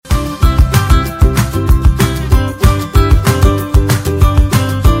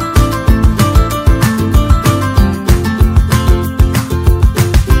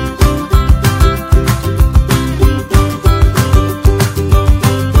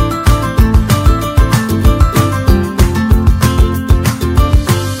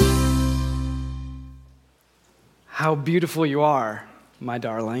beautiful you are, my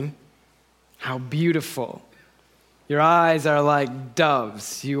darling. How beautiful. Your eyes are like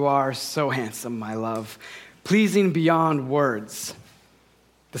doves. You are so handsome, my love, pleasing beyond words.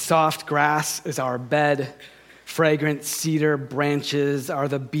 The soft grass is our bed. Fragrant cedar branches are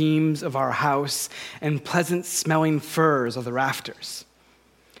the beams of our house, and pleasant-smelling firs are the rafters.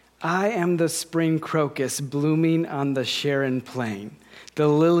 I am the spring crocus blooming on the Sharon plain, the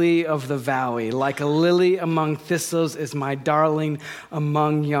lily of the valley. Like a lily among thistles is my darling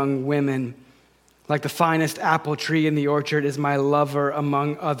among young women. Like the finest apple tree in the orchard is my lover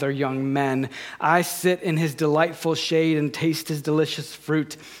among other young men. I sit in his delightful shade and taste his delicious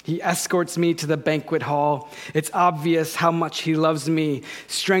fruit. He escorts me to the banquet hall. It's obvious how much he loves me.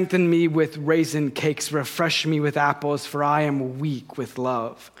 Strengthen me with raisin cakes. Refresh me with apples, for I am weak with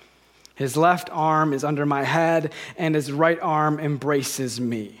love. His left arm is under my head, and his right arm embraces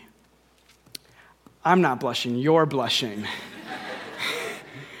me. I'm not blushing, you're blushing.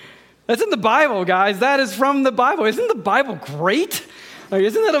 That's in the Bible, guys. That is from the Bible. Isn't the Bible great? Like,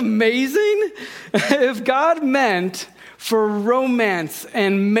 isn't that amazing? If God meant for romance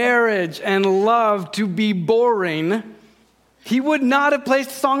and marriage and love to be boring, he would not have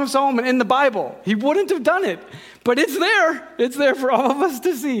placed Song of Solomon in the Bible. He wouldn't have done it. But it's there. It's there for all of us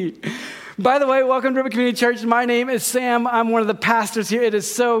to see. By the way, welcome to River Community Church. My name is Sam. I'm one of the pastors here. It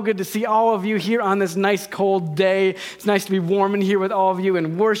is so good to see all of you here on this nice cold day. It's nice to be warm in here with all of you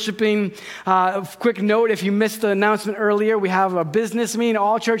and worshiping. Quick note, if you missed the announcement earlier, we have a business meeting,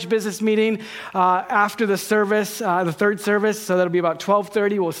 all church business meeting after the service, the third service. So that'll be about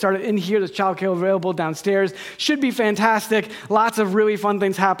 12:30. We'll start it in here. There's childcare available downstairs. Should be fantastic. Lots of really fun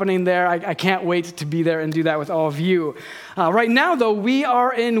things happening there. I can't wait to be there and do that with all of you. Right now, though, we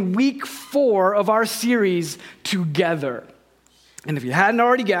are in week 4 of our series, Together. And if you hadn't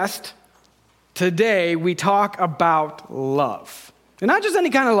already guessed, today we talk about love. And not just any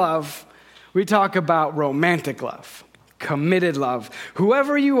kind of love. We talk about romantic love, committed love.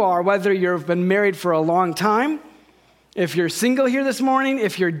 Whoever you are, whether you've been married for a long time, if you're single here this morning,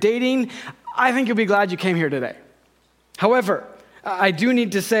 if you're dating, I think you'll be glad you came here today. However, I do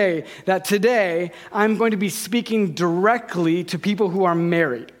need to say that today I'm going to be speaking directly to people who are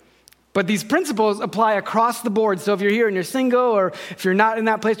married. But these principles apply across the board. So if you're here and you're single, or if you're not in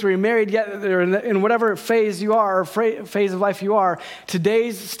that place where you're married yet, or in whatever phase you are, or phase of life you are,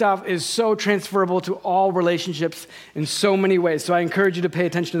 today's stuff is so transferable to all relationships in so many ways. So I encourage you to pay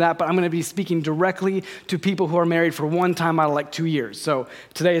attention to that. But I'm going to be speaking directly to people who are married for one time out of like 2 years. So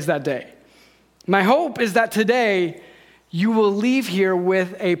today is that day. My hope is that today you will leave here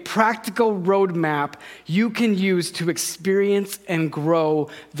with a practical roadmap you can use to experience and grow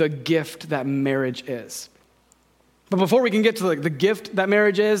the gift that marriage is. But before we can get to the gift that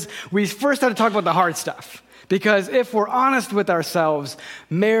marriage is, we first have to talk about the hard stuff. Because if we're honest with ourselves,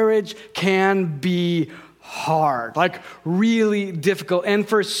 marriage can be hard, like really difficult, and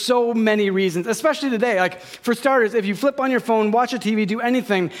for so many reasons, especially today. Like, for starters, if you flip on your phone, watch a TV, do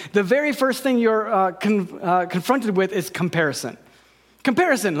anything, the very first thing you're confronted with is comparison.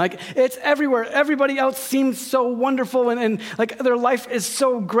 Comparison, like, it's everywhere. Everybody else seems so wonderful, and like their life is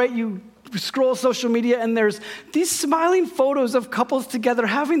so great. You scroll social media and there's these smiling photos of couples together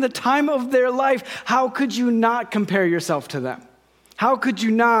having the time of their life. How could you not compare yourself to them? How could you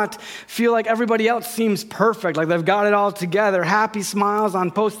not feel like everybody else seems perfect, like they've got it all together, happy smiles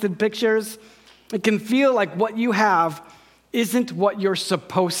on posted pictures? It can feel like what you have isn't what you're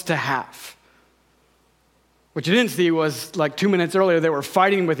supposed to have. What you didn't see was like 2 minutes earlier, they were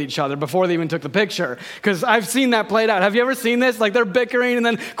fighting with each other before they even took the picture. Because I've seen that played out. Have you ever seen this? Like, they're bickering and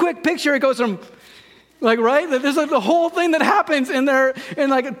then quick picture, it goes from like, right? There's like the whole thing that happens in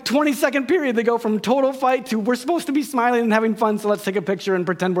like a 20-second period. They go from total fight to we're supposed to be smiling and having fun, so let's take a picture and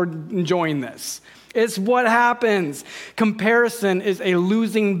pretend we're enjoying this. It's what happens. Comparison is a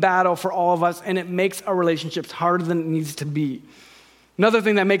losing battle for all of us, and it makes our relationships harder than it needs to be. Another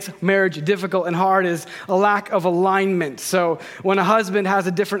thing that makes marriage difficult and hard is a lack of alignment. So when a husband has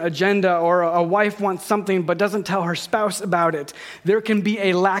a different agenda, or a wife wants something but doesn't tell her spouse about it, there can be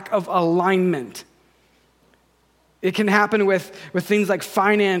a lack of alignment. It can happen with things like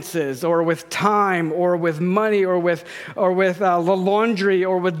finances, or with time, or with money, or with the laundry,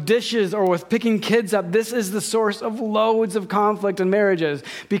 or with dishes, or with picking kids up. This is the source of loads of conflict in marriages.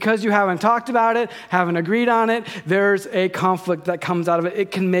 Because you haven't talked about it, haven't agreed on it, there's a conflict that comes out of it. It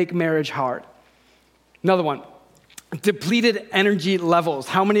can make marriage hard. Another one, depleted energy levels.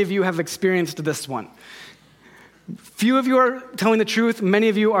 How many of you have experienced this one? Few of you are telling the truth. Many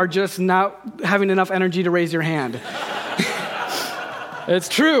of you are just not having enough energy to raise your hand. It's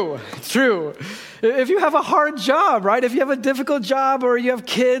true. It's true. If you have a hard job, right? If you have a difficult job or you have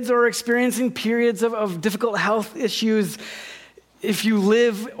kids or experiencing periods of difficult health issues, if you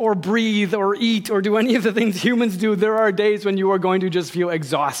live or breathe or eat or do any of the things humans do, there are days when you are going to just feel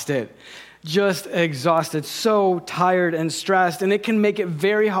exhausted. Just exhausted, so tired and stressed, and it can make it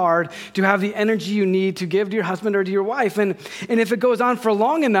very hard to have the energy you need to give to your husband or to your wife. And if it goes on for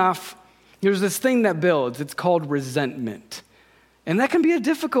long enough, there's this thing that builds. It's called resentment. And that can be a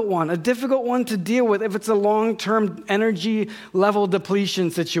difficult one to deal with if it's a long-term energy level depletion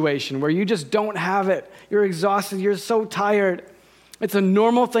situation where you just don't have it. You're exhausted, you're so tired. It's a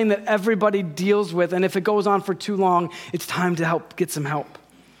normal thing that everybody deals with, and if it goes on for too long, it's time to get some help.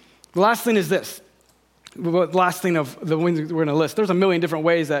 The last thing is this. The last thing of the ones we're going to list. There's a million different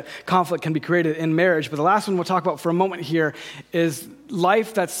ways that conflict can be created in marriage, but the last one we'll talk about for a moment here is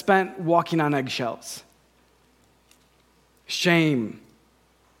life that's spent walking on eggshells. Shame,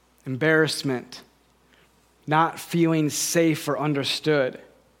 embarrassment, not feeling safe or understood.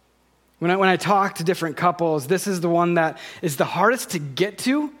 When I talk to different couples, this is the one that is the hardest to get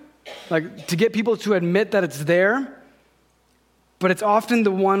to, like to get people to admit that it's there. But it's often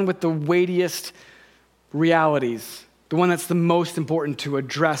the one with the weightiest realities, the one that's the most important to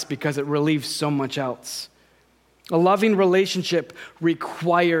address because it relieves so much else. A loving relationship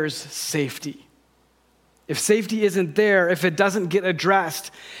requires safety. If safety isn't there, if it doesn't get addressed,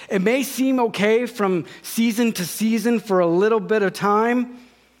 it may seem okay from season to season for a little bit of time,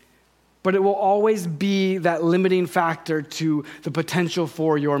 but it will always be that limiting factor to the potential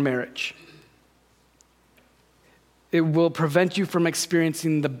for your marriage. It will prevent you from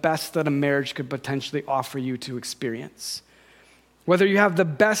experiencing the best that a marriage could potentially offer you to experience. Whether you have the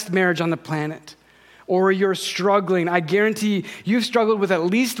best marriage on the planet or you're struggling, I guarantee you've struggled with at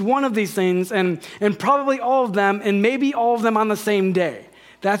least one of these things and probably all of them, and maybe all of them on the same day.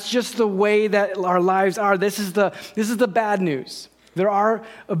 That's just the way that our lives are. This is the bad news. There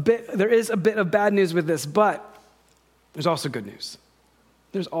is a bit of bad news with this, but there's also good news.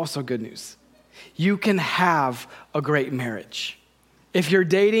 There's also good news. You can have a great marriage. If you're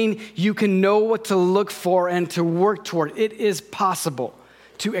dating, you can know what to look for and to work toward. It is possible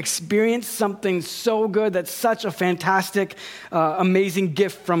to experience something so good that's such a fantastic, amazing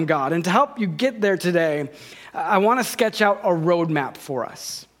gift from God. And to help you get there today, I want to sketch out a roadmap for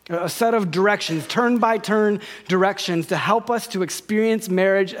us, a set of directions, turn-by-turn directions to help us to experience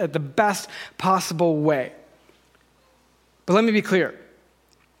marriage at the best possible way. But let me be clear.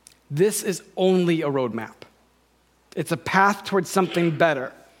 This is only a roadmap. It's a path towards something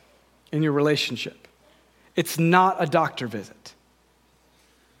better in your relationship. It's not a doctor visit.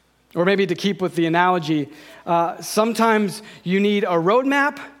 Or maybe to keep with the analogy, sometimes you need a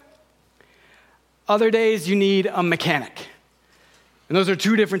roadmap, other days you need a mechanic. And those are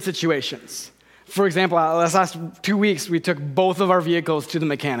two different situations. For example, this last 2 weeks, we took both of our vehicles to the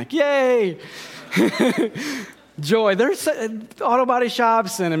mechanic. Yay! Joy. There's auto body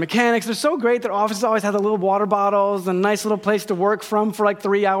shops and mechanics. They're so great. Their offices always have the little water bottles and a nice little place to work from for like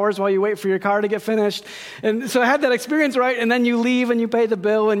 3 hours while you wait for your car to get finished. And so I had that experience, right? And then you leave and you pay the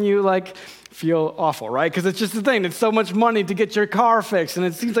bill and you like feel awful, right? Because it's just the thing. It's so much money to get your car fixed. And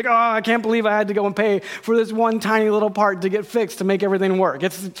it seems like, oh, I can't believe I had to go and pay for this one tiny little part to get fixed to make everything work.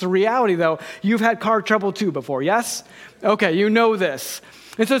 It's a reality, though. You've had car trouble, too, before, yes? Okay, you know this.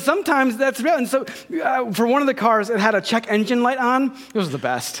 And so sometimes that's real. And so for one of the cars, it had a check engine light on. It was the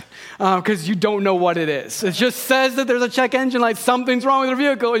best because you don't know what it is. It just says that there's a check engine light. Something's wrong with your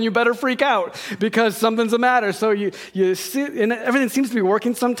vehicle, and you better freak out because something's the matter. So you see, and everything seems to be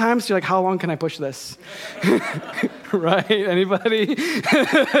working sometimes. So you're like, how long can I push this? Right? Anybody?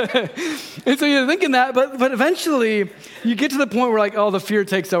 And so you're thinking that, but eventually you get to the point where like, oh, the fear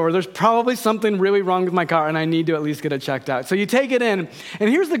takes over. There's probably something really wrong with my car, and I need to at least get it checked out. So you take it in, and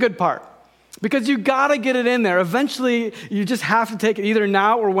here's the good part. Because you got to get it in there. Eventually, you just have to take it either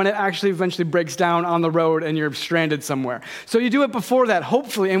now or when it actually eventually breaks down on the road and you're stranded somewhere. So you do it before that,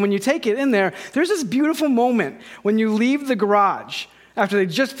 hopefully. And when you take it in there, there's this beautiful moment when you leave the garage after they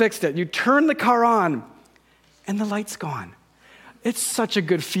just fixed it. You turn the car on, and the light's gone. It's such a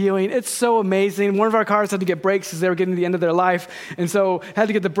good feeling. It's so amazing. One of our cars had to get brakes because they were getting to the end of their life, and so had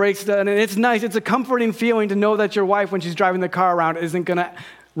to get the brakes done. And it's nice. It's a comforting feeling to know that your wife, when she's driving the car around, isn't going to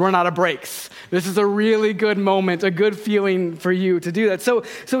run out of brakes. This is a really good moment, a good feeling for you to do that. So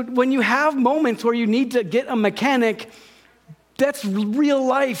when you have moments where you need to get a mechanic, that's real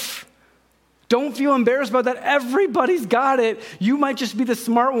life. Don't feel embarrassed about that. Everybody's got it. You might just be the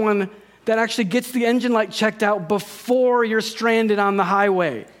smart one that actually gets the engine light checked out before you're stranded on the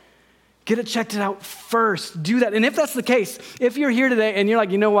highway. Get it checked out first. Do that. And if that's the case, if you're here today and you're like,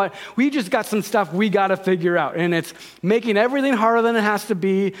 you know what, we just got some stuff we got to figure out, and it's making everything harder than it has to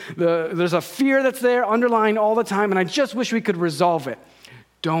be, there's a fear that's there underlying all the time, and I just wish we could resolve it.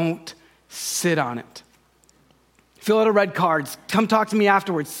 Don't sit on it. Fill out a red card. Come talk to me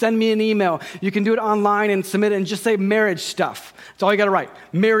afterwards. Send me an email. You can do it online and submit it and just say marriage stuff. That's all you got to write.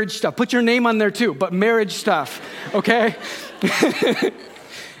 Marriage stuff. Put your name on there too, but marriage stuff, okay?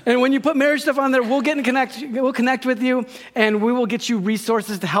 And when you put marriage stuff on there, we'll connect with you, and we will get you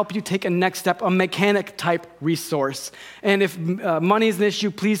resources to help you take a next step, a mechanic type resource. And if money is an issue,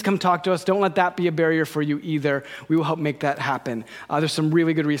 please come talk to us. Don't let that be a barrier for you either. We will help make that happen. There's some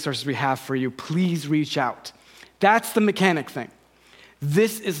really good resources we have for you. Please reach out. That's the mechanic thing.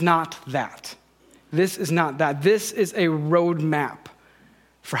 This is not that. This is not that. This is a roadmap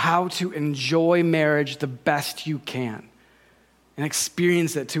for how to enjoy marriage the best you can and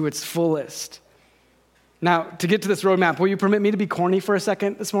experience it to its fullest. Now, to get to this roadmap, will you permit me to be corny for a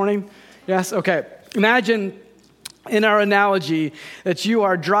second this morning? Yes? Okay. Imagine in our analogy that you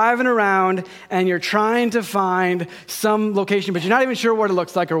are driving around and you're trying to find some location, but you're not even sure what it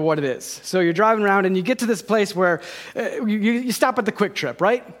looks like or what it is. So you're driving around and you get to this place where you stop at the Quick Trip,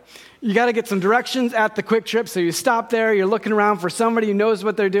 right? You got to get some directions at the Quick Trip, so you stop there, you're looking around for somebody who knows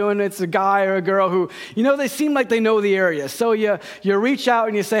what they're doing. It's a guy or a girl who, they seem like they know the area. So you reach out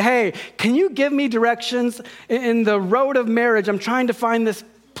and you say, hey, can you give me directions in the road of marriage? I'm trying to find this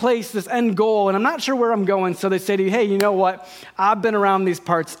place, this end goal, and I'm not sure where I'm going. So they say to you, hey, you know what? I've been around these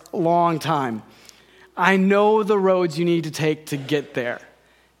parts a long time. I know the roads you need to take to get there.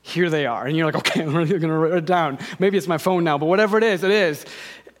 Here they are. And you're like, okay, I'm really going to write it down. Maybe it's my phone now, but whatever it is, it is.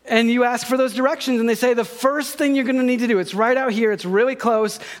 And you ask for those directions, and they say the first thing you're going to need to do, it's right out here, it's really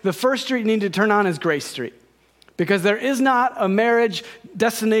close. The first street you need to turn on is Grace Street, because there is not a marriage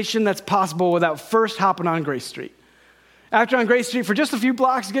destination that's possible without first hopping on Grace Street. After on Grace Street, for just a few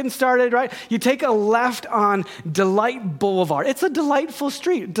blocks getting started, right, you take a left on Delight Boulevard. It's a delightful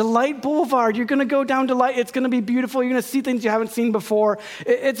street, Delight Boulevard. You're going to go down Delight. It's going to be beautiful. You're going to see things you haven't seen before.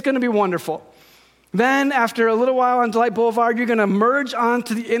 It's going to be wonderful. Then, after a little while on Delight Boulevard, you're going to merge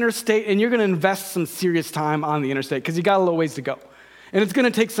onto the interstate, and you're going to invest some serious time on the interstate because you got a little ways to go. And it's going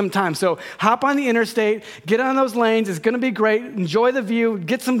to take some time. So hop on the interstate, get on those lanes. It's going to be great. Enjoy the view,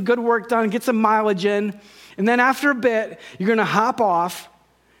 get some good work done, get some mileage in. And then after a bit, you're going to hop off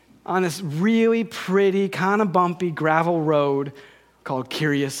on this really pretty, kind of bumpy gravel road called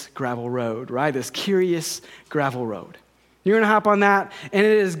Curious Gravel Road, right? This Curious Gravel Road. You're going to hop on that, and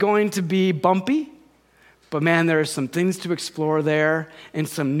it is going to be bumpy. But man, there are some things to explore there and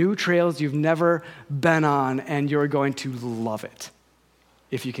some new trails you've never been on, and you're going to love it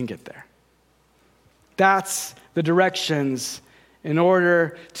if you can get there. That's the directions in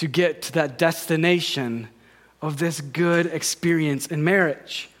order to get to that destination of this good experience in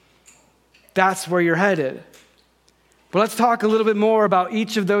marriage. That's where you're headed. But let's talk a little bit more about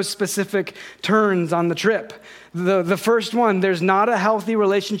each of those specific turns on the trip. The first one, there's not a healthy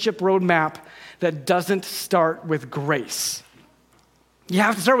relationship roadmap that doesn't start with grace. You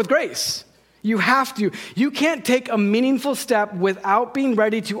have to start with grace. You have to. You can't take a meaningful step without being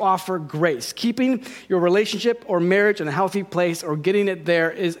ready to offer grace. Keeping your relationship or marriage in a healthy place or getting it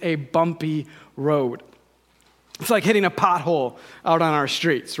there is a bumpy road. It's like hitting a pothole out on our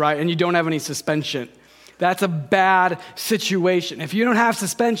streets, right? And you don't have any suspension. That's a bad situation. If you don't have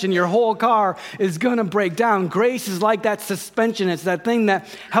suspension, your whole car is going to break down. Grace is like that suspension. It's that thing that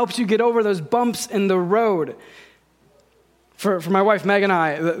helps you get over those bumps in the road. For my wife, Meg, and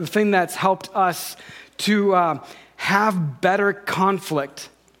I, the thing that's helped us to have better conflict.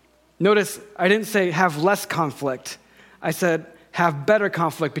 Notice I didn't say have less conflict. I said have better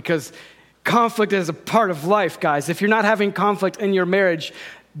conflict, because conflict is a part of life, guys. If you're not having conflict in your marriage,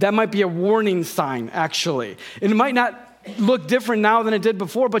 that might be a warning sign, actually. It might not look different now than it did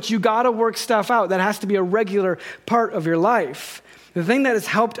before, but you got to work stuff out. That has to be a regular part of your life. The thing that has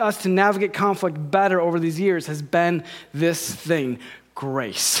helped us to navigate conflict better over these years has been this thing,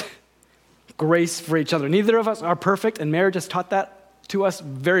 grace. Grace for each other. Neither of us are perfect, and marriage has taught that to us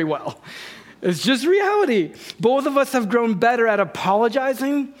very well. It's just reality. Both of us have grown better at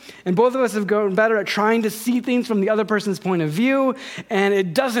apologizing, and both of us have grown better at trying to see things from the other person's point of view, and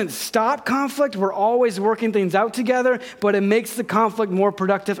it doesn't stop conflict. We're always working things out together, but it makes the conflict more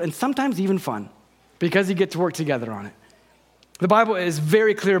productive and sometimes even fun because you get to work together on it. The Bible is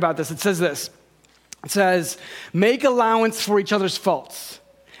very clear about this. It says this. It says, make allowance for each other's faults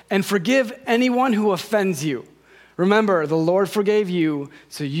and forgive anyone who offends you. Remember, the Lord forgave you,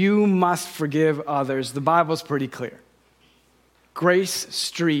 so you must forgive others. The Bible's pretty clear. Grace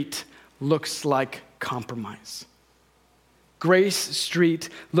Street looks like compromise. Grace Street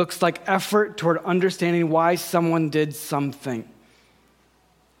looks like effort toward understanding why someone did something.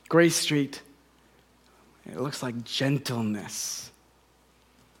 Grace Street, it looks like gentleness.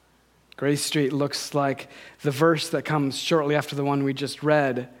 Grace Street looks like the verse that comes shortly after the one we just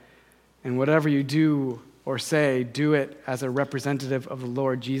read. And whatever you do or say, do it as a representative of the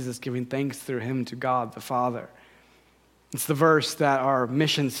Lord Jesus, giving thanks through him to God the Father. It's the verse that our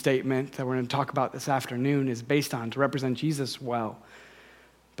mission statement that we're going to talk about this afternoon is based on, to represent Jesus well.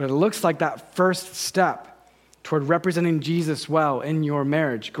 But it looks like that first step toward representing Jesus well in your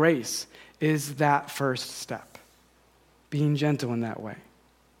marriage, grace, is that first step, being gentle in that way.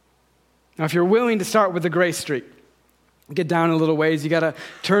 Now, if you're willing to start with the Grace Street, get down a little ways, you got to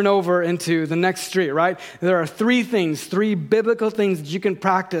turn over into the next street, right? There are three biblical things that you can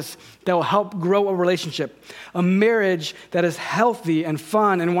practice that will help grow a relationship. A marriage that is healthy and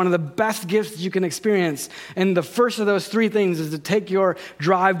fun and one of the best gifts you can experience. And the first of those three things is to take your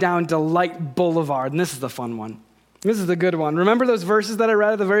drive down Delight Boulevard. And this is the fun one. This is the good one. Remember those verses that I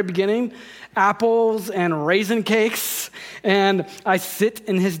read at the very beginning? Apples and raisin cakes, and I sit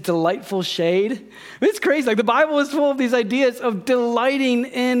in his delightful shade. It's crazy. Like the Bible is full of these ideas of delighting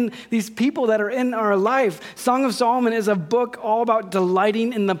in these people that are in our life. Song of Solomon is a book all about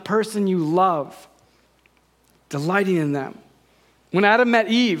delighting in the person you love. Delighting in them. When Adam met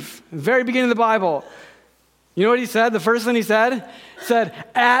Eve, the very beginning of the Bible, you know what he said? The first thing he said,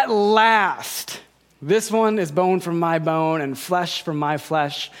 "At last. This one is bone from my bone and flesh from my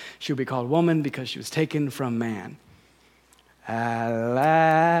flesh. She will be called woman because she was taken from man." At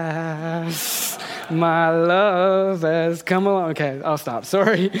last, my love has come along. Okay, I'll stop.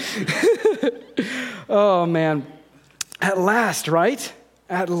 Sorry. Oh, man. At last, right?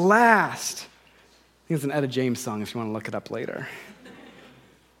 At last. I think it's an Etta James song if you want to look it up later.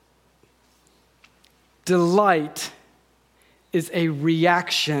 Delight is a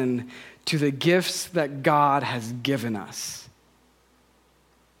reaction to the gifts that God has given us.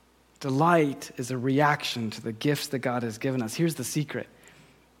 Delight is a reaction to the gifts that God has given us. Here's the secret.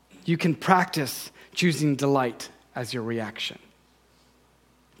 You can practice choosing delight as your reaction.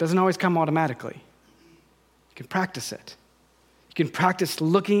 It doesn't always come automatically. You can practice it. You can practice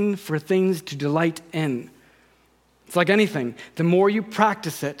looking for things to delight in. It's like anything. The more you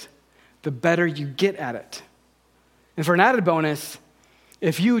practice it, the better you get at it. And for an added bonus,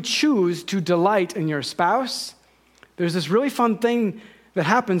 if you choose to delight in your spouse, there's this really fun thing that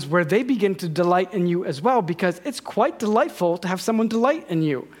happens where they begin to delight in you as well, because it's quite delightful to have someone delight in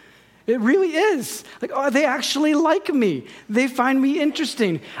you. It really is. Like, oh, they actually like me. They find me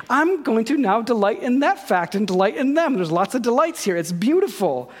interesting. I'm going to now delight in that fact and delight in them. There's lots of delights here. It's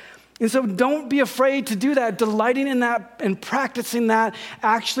beautiful. And so don't be afraid to do that. Delighting in that and practicing that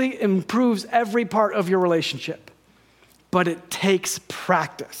actually improves every part of your relationship. But it takes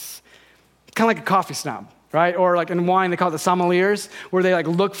practice. It's kind of like a coffee snob, right? Or like in wine, they call it the sommeliers, where they like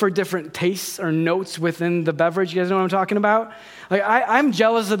look for different tastes or notes within the beverage. You guys know what I'm talking about? Like I'm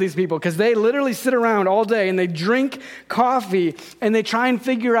jealous of these people because they literally sit around all day and they drink coffee and they try and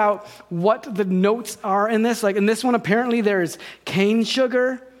figure out what the notes are in this. Like in this one, apparently there's cane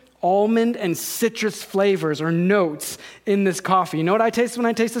sugar, almond, and citrus flavors or notes in this coffee. You know what I taste when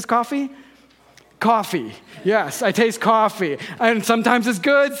I taste this coffee? Coffee. Yes, I taste coffee. And sometimes it's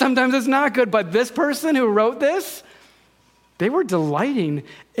good, sometimes it's not good. But this person who wrote this, they were delighting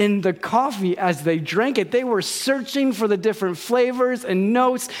in the coffee as they drank it. They were searching for the different flavors and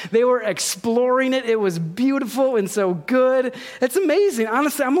notes. They were exploring it. It was beautiful and so good. It's amazing.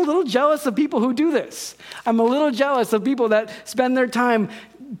 Honestly, I'm a little jealous of people who do this. I'm a little jealous of people that spend their time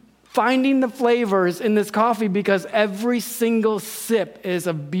finding the flavors in this coffee, because every single sip is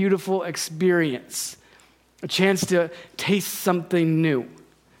a beautiful experience, a chance to taste something new.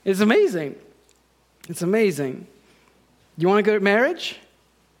 It's amazing. It's amazing. You want a good marriage?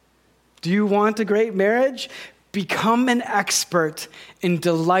 Do you want a great marriage? Become an expert in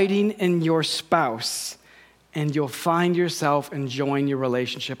delighting in your spouse, and you'll find yourself enjoying your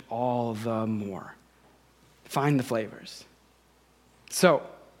relationship all the more. Find the flavors. So,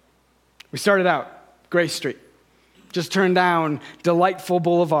 we started out Grace Street, just turned down Delightful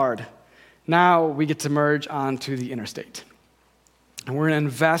Boulevard. Now we get to merge onto the interstate. And we're going to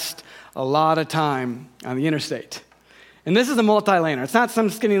invest a lot of time on the interstate. And this is a multi-laner. It's not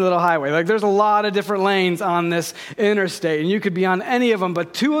some skinny little highway. Like, there's a lot of different lanes on this interstate, and you could be on any of them.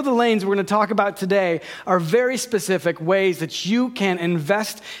 But two of the lanes we're going to talk about today are very specific ways that you can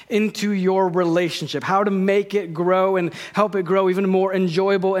invest into your relationship, how to make it grow and help it grow even more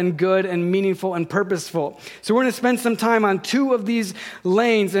enjoyable and good and meaningful and purposeful. So we're going to spend some time on two of these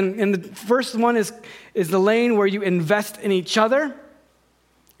lanes. And the first one is the lane where you invest in each other.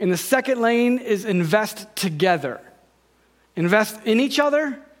 And the second lane is invest together. Invest in each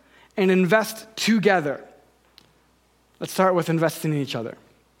other and invest together. Let's start with investing in each other.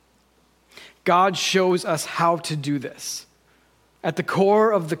 God shows us how to do this. At the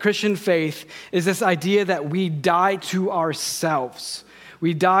core of the Christian faith is this idea that we die to ourselves.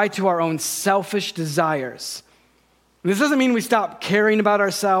 We die to our own selfish desires. And this doesn't mean we stop caring about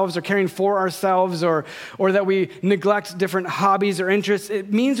ourselves or caring for ourselves or that we neglect different hobbies or interests.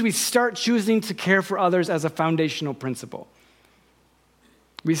 It means we start choosing to care for others as a foundational principle.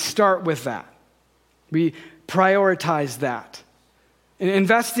 We start with that. We prioritize that. And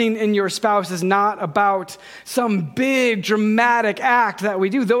investing in your spouse is not about some big dramatic act that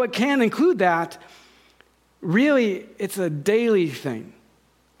we do, though it can include that. Really, it's a daily thing,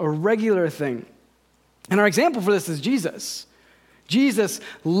 a regular thing. And our example for this is Jesus. Jesus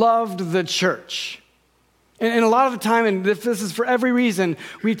loved the church. And a lot of the time, and this is for every reason,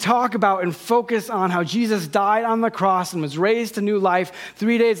 we talk about and focus on how Jesus died on the cross and was raised to new life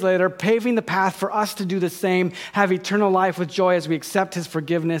 3 days later, paving the path for us to do the same, have eternal life with joy as we accept his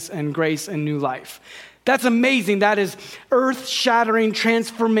forgiveness and grace and new life. That's amazing. That is earth-shattering,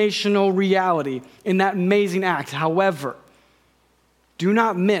 transformational reality in that amazing act. However, do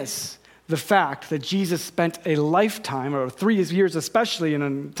not miss the fact that Jesus spent a lifetime, or 3 years especially in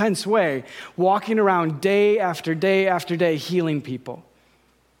an intense way, walking around day after day after day, healing people,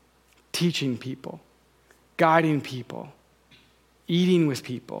 teaching people, guiding people, eating with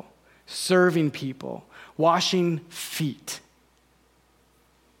people, serving people, washing feet.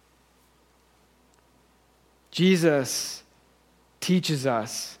 Jesus teaches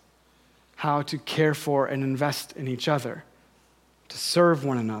us how to care for and invest in each other, to serve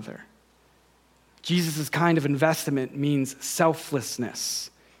one another. Jesus' kind of investment means selflessness.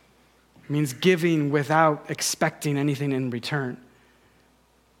 It means giving without expecting anything in return.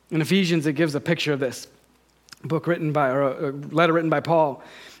 In Ephesians, it gives a picture of this. A letter written by Paul.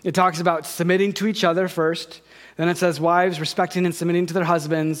 It talks about submitting to each other first. Then it says, wives respecting and submitting to their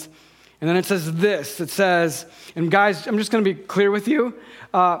husbands. And then it says this. It says, and guys, I'm just going to be clear with you.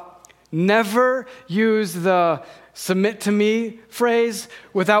 Never use the submit to me phrase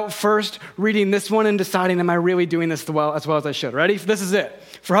without first reading this one and deciding, am I really doing this as well as I should? Ready? This is it.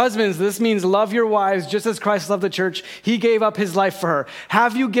 For husbands, this means love your wives just as Christ loved the church. He gave up his life for her.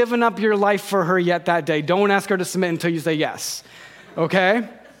 Have you given up your life for her yet that day? Don't ask her to submit until you say yes. Okay?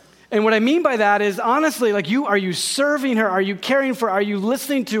 And what I mean by that is, honestly, are you serving her? Are you caring for her? Are you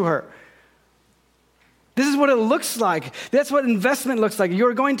listening to her? This is what it looks like. That's what investment looks like.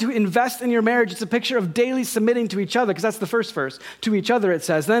 You're going to invest in your marriage. It's a picture of daily submitting to each other, because that's the first verse. To each other, it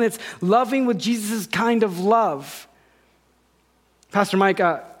says. Then it's loving with Jesus' kind of love. Pastor Mike,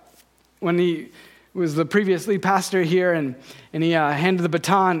 when he was the previous lead pastor here, and he handed the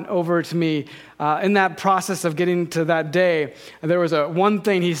baton over to me, in that process of getting to that day, there was one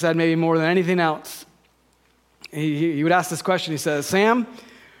thing he said maybe more than anything else. He would ask this question. He says, Sam,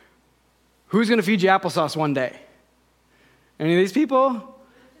 who's going to feed you applesauce one day? Any of these people?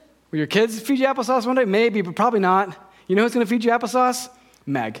 Will your kids feed you applesauce one day? Maybe, but probably not. You know who's going to feed you applesauce?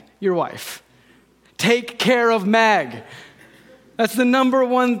 Meg, your wife. Take care of Meg. That's the number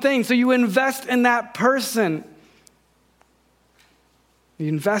one thing. So you invest in that person. You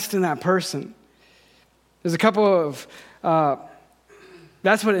invest in that person. There's a couple of,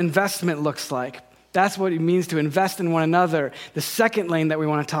 that's what investment looks like. That's what it means to invest in one another. The second lane that we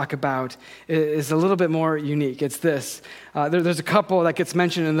want to talk about is a little bit more unique. It's this. There's a couple that gets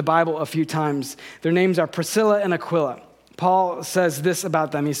mentioned in the Bible a few times. Their names are Priscilla and Aquila. Paul says this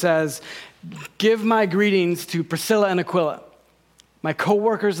about them. He says, give my greetings to Priscilla and Aquila, my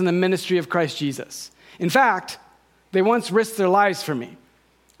co-workers in the ministry of Christ Jesus. In fact, they once risked their lives for me.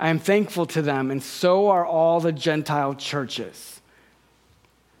 I am thankful to them, and so are all the Gentile churches.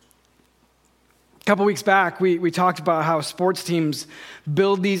 A couple weeks back, we talked about how sports teams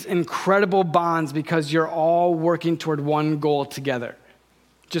build these incredible bonds because you're all working toward one goal together.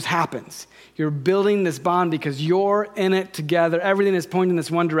 It just happens. You're building this bond because you're in it together. Everything is pointing in this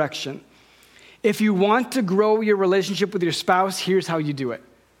one direction. If you want to grow your relationship with your spouse, here's how you do it.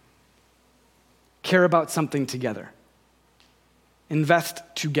 Care about something together. Invest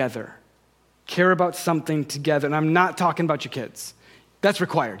together. Care about something together. And I'm not talking about your kids. That's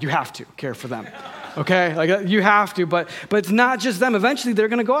required. You have to care for them. Okay? Like you have to, but it's not just them. Eventually they're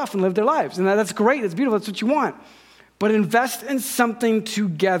going to go off and live their lives. And that's great. It's beautiful. That's what you want. But invest in something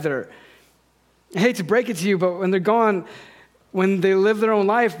together. I hate to break it to you, but when they're gone, when they live their own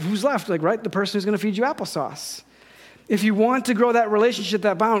life, who's left? Like, right? The person who's going to feed you applesauce. If you want to grow that relationship,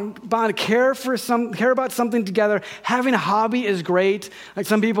 that bond, care about something together. Having a hobby is great. Like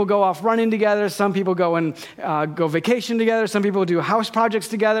some people go off running together. Some people go and go vacation together. Some people do house projects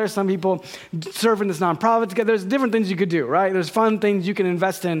together. Some people serve in this nonprofit together. There's different things you could do, right? There's fun things you can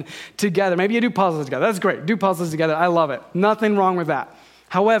invest in together. Maybe you do puzzles together. That's great. Do puzzles together. I love it. Nothing wrong with that.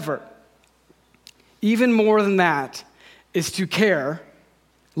 However, even more than that is to care,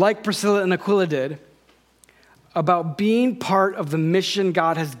 like Priscilla and Aquila did, about being part of the mission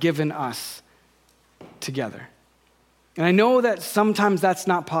God has given us together. And I know that sometimes that's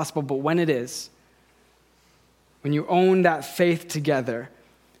not possible, but when it is, when you own that faith together,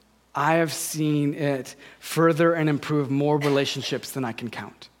 I have seen it further and improve more relationships than I can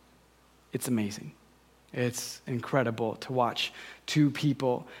count. It's amazing. It's incredible to watch two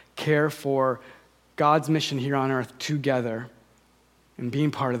people care for God's mission here on earth together and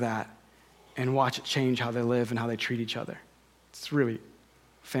being part of that and watch it change how they live and how they treat each other. It's really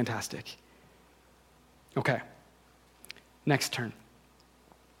fantastic. Okay, next turn.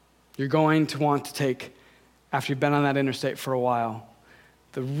 You're going to want to take, after you've been on that interstate for a while,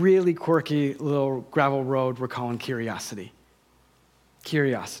 the really quirky little gravel road we're calling Curiosity.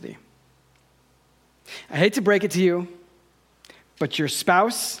 Curiosity. I hate to break it to you, but your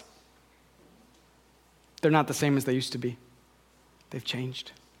spouse, they're not the same as they used to be. They've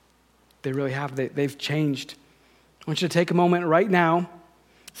changed. They really have. They've changed. I want you to take a moment right now,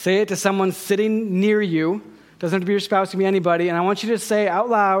 say it to someone sitting near you. Doesn't have to be your spouse, it can be anybody. And I want you to say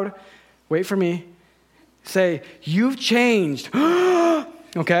out loud, wait for me, say, you've changed.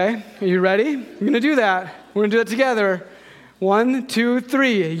 Okay, are you ready? We're going to do that. We're going to do it together. 1, 2,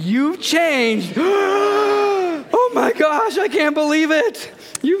 3. You've changed. Oh my gosh, I can't believe it.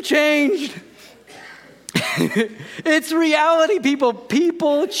 You've changed. It's reality, people.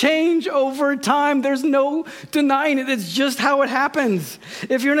 People change over time. There's no denying it. It's just how it happens.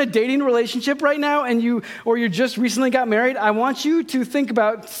 If you're in a dating relationship right now and you just recently got married, I want you to think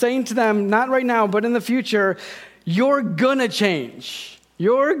about saying to them, not right now, but in the future, you're gonna change.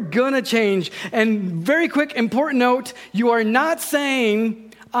 You're gonna change. And very quick, important note, you are not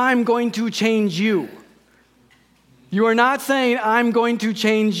saying, I'm going to change you. You are not saying, I'm going to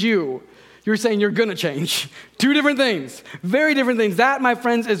change you. You're saying you're going to change. Two different things. Very different things. That, my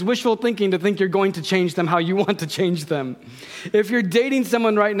friends, is wishful thinking to think you're going to change them how you want to change them. If you're dating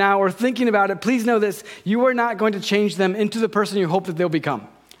someone right now or thinking about it, please know this. You are not going to change them into the person you hope that they'll become.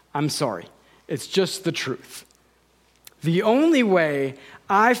 I'm sorry. It's just the truth. The only way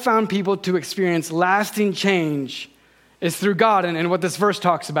I found people to experience lasting change is through God and what this verse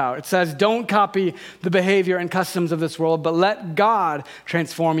talks about. It says, don't copy the behavior and customs of this world, but let God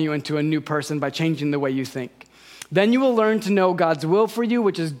transform you into a new person by changing the way you think. Then you will learn to know God's will for you,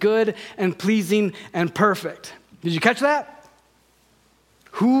 which is good and pleasing and perfect. Did you catch that?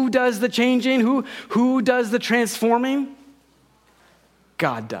 Who does the changing? Who does the transforming?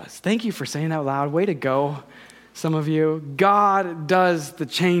 God does. Thank you for saying that out loud. Way to go, some of you. God does the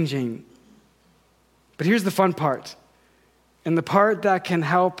changing. But here's the fun part. And the part that can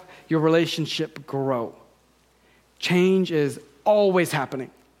help your relationship grow. Change is always happening.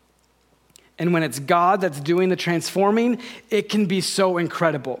 And when it's God that's doing the transforming, it can be so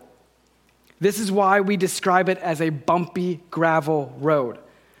incredible. This is why we describe it as a bumpy gravel road.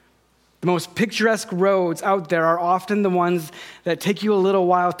 The most picturesque roads out there are often the ones that take you a little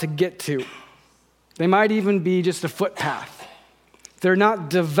while to get to. They might even be just a footpath. They're not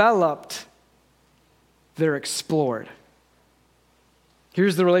developed, they're explored.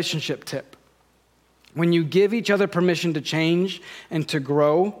 Here's the relationship tip. When you give each other permission to change and to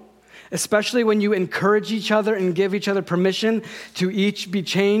grow, especially when you encourage each other and give each other permission to each be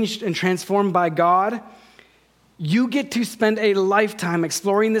changed and transformed by God, you get to spend a lifetime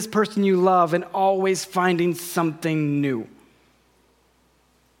exploring this person you love and always finding something new.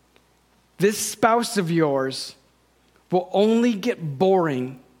 This spouse of yours will only get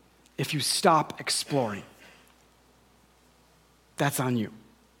boring if you stop exploring. That's on you.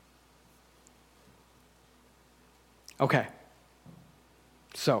 Okay.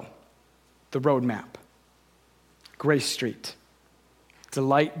 So, the roadmap. Grace Street.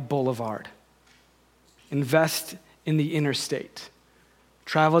 Delight Boulevard. Invest in the interstate.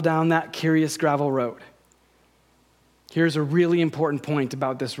 Travel down that curious gravel road. Here's a really important point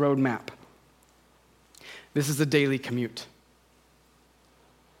about this roadmap. This is a daily commute.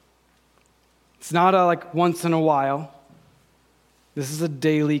 It's not a like once in a while. This is a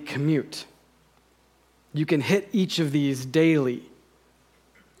daily commute. You can hit each of these daily.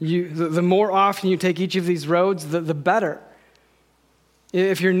 The more often you take each of these roads, the better.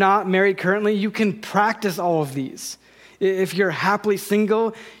 If you're not married currently, you can practice all of these. If you're happily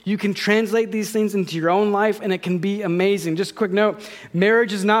single, you can translate these things into your own life, and it can be amazing. Just a quick note,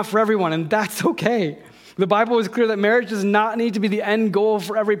 marriage is not for everyone, and that's okay. The Bible is clear that marriage does not need to be the end goal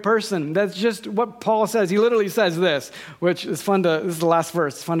for every person. That's just what Paul says. He literally says this, which is fun this is the last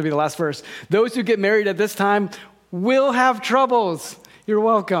verse. It's fun to be the last verse. Those who get married at this time will have troubles. You're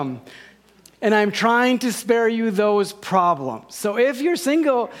welcome. And I'm trying to spare you those problems. So if you're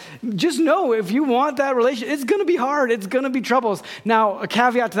single, just know if you want that relationship, it's going to be hard. It's going to be troubles. Now, a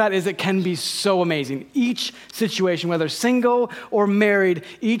caveat to that is it can be so amazing. Each situation, whether single or married,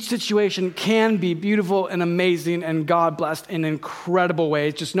 each situation can be beautiful and amazing and God-blessed in incredible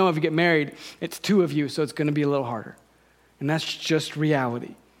ways. Just know if you get married, it's two of you, so it's going to be a little harder. And that's just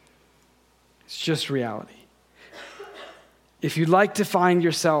reality. It's just reality. If you'd like to find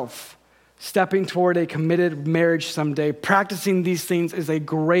yourself stepping toward a committed marriage someday, practicing these things is a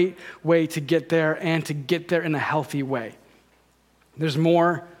great way to get there and to get there in a healthy way. There's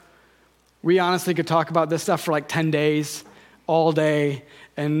more. We honestly could talk about this stuff for like 10 days, all day,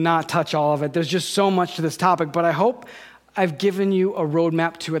 and not touch all of it. There's just so much to this topic, but I hope I've given you a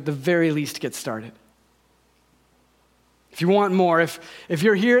roadmap to, at the very least, get started. If you want more, if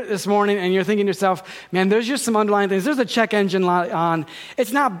you're here this morning and you're thinking to yourself, man, there's just some underlying things. There's a check engine light on.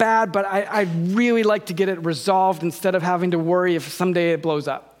 It's not bad, but I'd really like to get it resolved instead of having to worry if someday it blows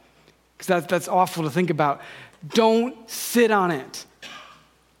up. Because that's awful to think about. Don't sit on it.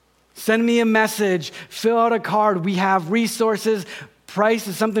 Send me a message. Fill out a card. We have resources. Price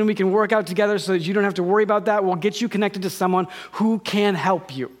is something we can work out together so that you don't have to worry about that. We'll get you connected to someone who can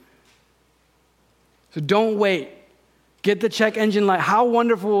help you. So don't wait. Get the check engine light. How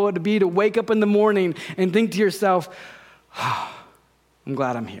wonderful would it be to wake up in the morning and think to yourself, oh, I'm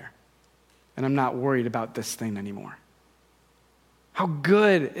glad I'm here. And I'm not worried about this thing anymore. How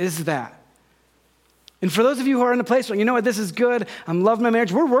good is that? And for those of you who are in a place where, you know what, this is good. I'm loving my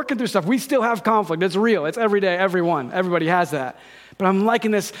marriage. We're working through stuff. We still have conflict. It's real. It's every day, everyone. Everybody has that. But I'm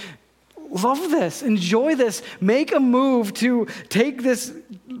liking this. Love this. Enjoy this. Make a move to take this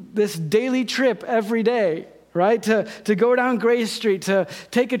daily trip every day. Right? To go down Grace Street, to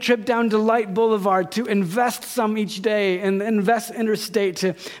take a trip down Delight Boulevard, to invest some each day and invest interstate,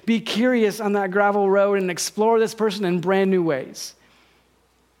 to be curious on that gravel road and explore this person in brand new ways.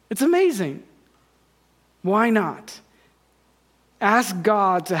 It's amazing. Why not? Ask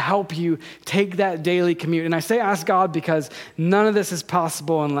God to help you take that daily commute. And I say ask God because none of this is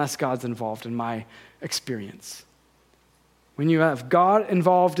possible unless God's involved in my experience. When you have God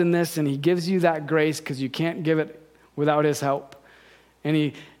involved in this and he gives you that grace because you can't give it without his help, and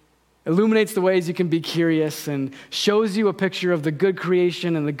he illuminates the ways you can be curious and shows you a picture of the good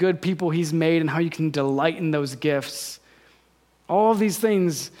creation and the good people he's made and how you can delight in those gifts, all of these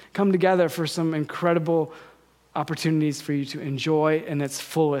things come together for some incredible opportunities for you to enjoy in its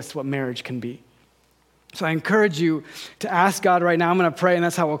fullest what marriage can be. So I encourage you to ask God right now. I'm going to pray, and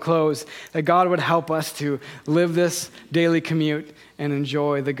that's how we'll close, that God would help us to live this daily commute and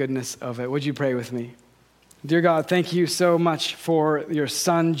enjoy the goodness of it. Would you pray with me? Dear God, thank you so much for your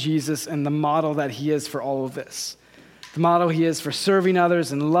son, Jesus, and the model that he is for all of this. The model he is for serving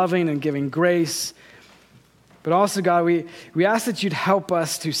others and loving and giving grace. But also, God, we ask that you'd help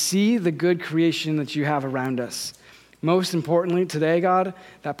us to see the good creation that you have around us. Most importantly, today, God,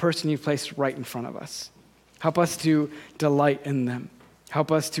 that person you've placed right in front of us. Help us to delight in them.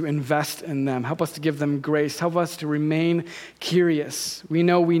 Help us to invest in them. Help us to give them grace. Help us to remain curious. We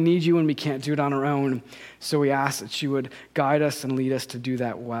know we need you and we can't do it on our own. So we ask that you would guide us and lead us to do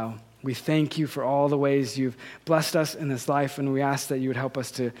that well. We thank you for all the ways you've blessed us in this life, and we ask that you would help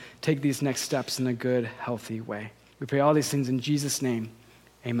us to take these next steps in a good, healthy way. We pray all these things in Jesus' name.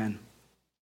 Amen.